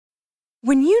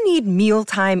When you need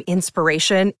mealtime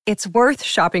inspiration, it's worth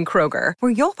shopping Kroger,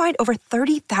 where you'll find over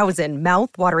 30,000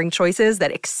 mouth-watering choices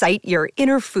that excite your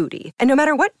inner foodie. And no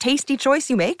matter what tasty choice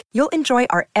you make, you'll enjoy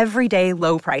our everyday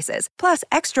low prices, plus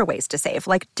extra ways to save,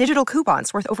 like digital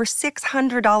coupons worth over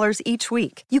 $600 each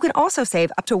week. You can also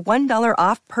save up to $1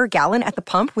 off per gallon at the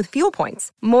pump with fuel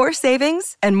points. More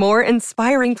savings and more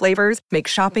inspiring flavors make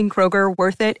shopping Kroger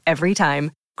worth it every time.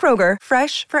 Kroger,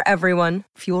 fresh for everyone.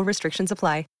 Fuel restrictions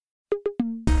apply.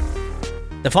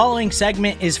 The following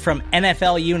segment is from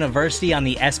NFL University on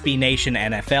the SB Nation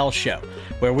NFL Show,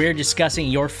 where we're discussing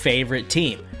your favorite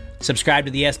team. Subscribe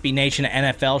to the SB Nation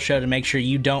NFL Show to make sure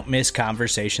you don't miss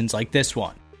conversations like this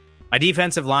one. My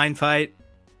defensive line fight,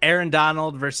 Aaron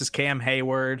Donald versus Cam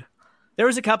Hayward. There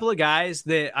was a couple of guys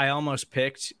that I almost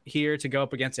picked here to go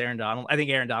up against Aaron Donald. I think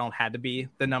Aaron Donald had to be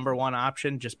the number one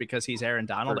option just because he's Aaron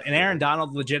Donald. And Aaron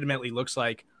Donald legitimately looks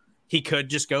like he could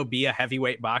just go be a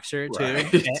heavyweight boxer too,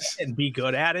 and be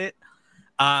good at it.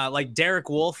 Like Derek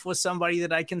Wolfe was somebody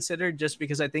that I considered just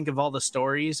because I think of all the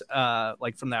stories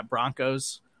like from that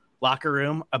Broncos locker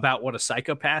room about what a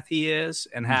psychopath he is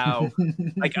and how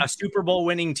like a Super Bowl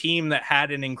winning team that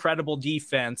had an incredible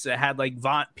defense that had like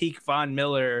peak Von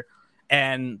Miller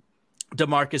and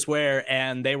DeMarcus Ware,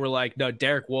 and they were like, no,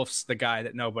 Derek Wolfe's the guy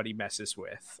that nobody messes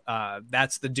with.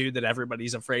 That's the dude that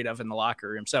everybody's afraid of in the locker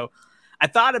room. So I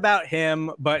thought about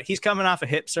him, but he's coming off a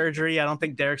hip surgery. I don't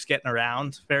think Derek's getting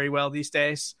around very well these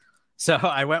days. So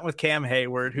I went with Cam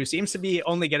Hayward, who seems to be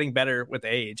only getting better with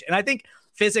age. And I think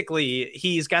physically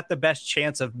he's got the best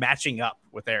chance of matching up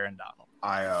with Aaron Donald.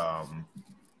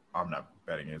 I'm not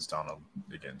betting against Donald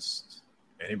against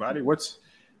anybody. When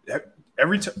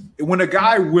a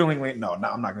guy willingly, no, I'm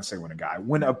not going to say when a guy,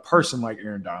 when a person like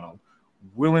Aaron Donald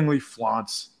willingly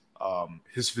flaunts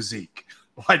his physique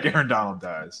like Aaron Donald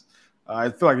does, I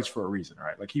feel like it's for a reason,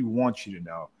 right? Like he wants you to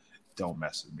know, don't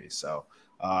mess with me. So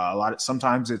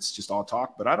sometimes it's just all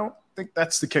talk, but I don't think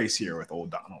that's the case here with old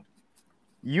Donald.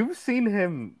 You've seen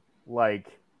him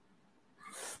like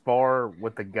spar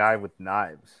with the guy with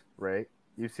knives, right?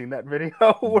 You've seen that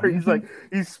video where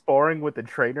he's sparring with the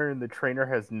trainer and the trainer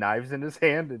has knives in his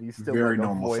hand and he's still very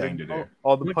normal thing to do.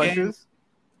 All the punches.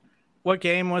 What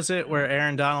game was it where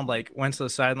Aaron Donald like went to the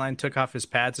sideline, took off his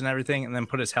pads and everything, and then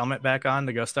put his helmet back on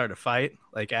to go start a fight?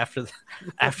 Like after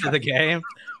the game,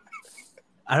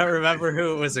 I don't remember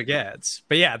who it was against,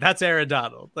 but yeah, that's Aaron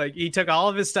Donald. Like he took all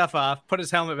of his stuff off, put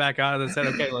his helmet back on, and then said,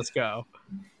 "Okay, let's go."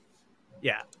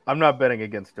 Yeah, I'm not betting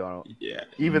against Donald. Yeah,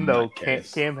 even though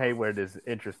Cam Hayward is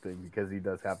interesting because he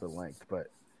does have the length, but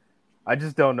I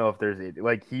just don't know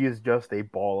if he is just a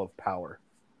ball of power.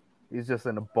 He's just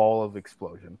in a ball of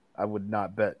explosion. I would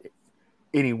not bet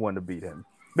anyone to beat him.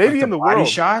 Maybe like in the body world.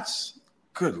 Shots?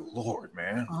 Good Lord,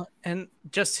 man. And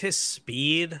just his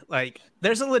speed. Like,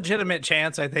 there's a legitimate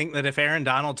chance, I think, that if Aaron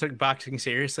Donald took boxing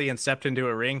seriously and stepped into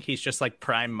a ring, he's just like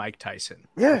prime Mike Tyson.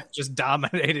 Yeah. Just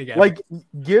dominating everything. Like,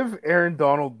 give Aaron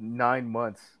Donald 9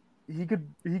 months. He could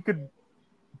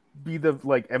be the,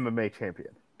 like, MMA champion.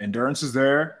 Endurance is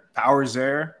there. Power is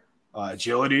there.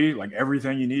 Agility. Like,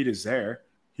 everything you need is there.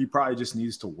 He probably just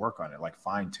needs to work on it, like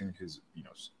fine-tune his,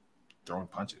 throwing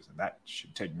punches, and that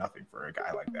should take nothing for a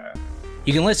guy like that.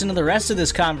 You can listen to the rest of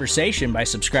this conversation by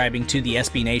subscribing to the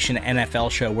SB Nation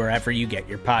NFL Show wherever you get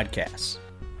your podcasts.